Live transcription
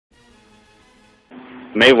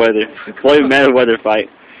Mayweather. Floyd Mayweather fight.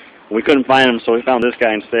 We couldn't find him, so we found this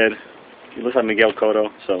guy instead. He looks like Miguel Cotto,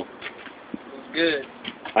 so. Good.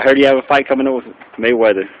 I heard you have a fight coming up with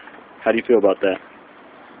Mayweather. How do you feel about that?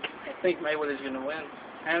 I think Mayweather's going to win.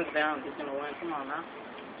 Hands down, he's going to win. Come on now.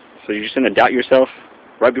 So you're just going to doubt yourself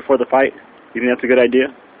right before the fight? You think that's a good idea?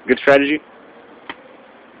 Good strategy?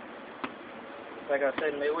 Like I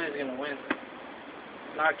said, Mayweather's going to win.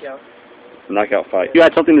 Knockout. Knockout fight. If you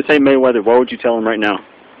had something to say Mayweather, what would you tell him right now?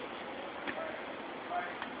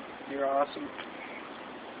 You're awesome.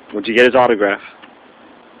 Would you get his autograph?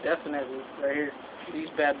 Definitely. Right here. These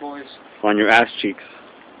bad boys. On your ass cheeks.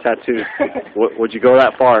 Tattoo. Would you go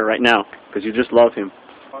that far right now? Because you just love him.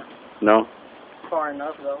 No? Far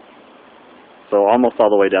enough, though. So almost all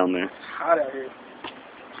the way down there. It's hot out here.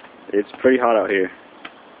 It's pretty hot out here.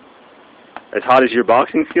 As hot as your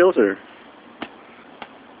boxing skills, or? It's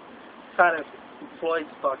hot as Floyd's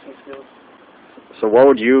boxing skills. So what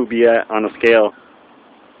would you be at on a scale?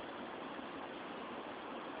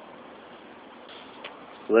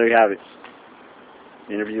 So there you have it.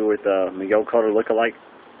 Interview with Miguel Cotto lookalike.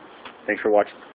 Thanks for watching.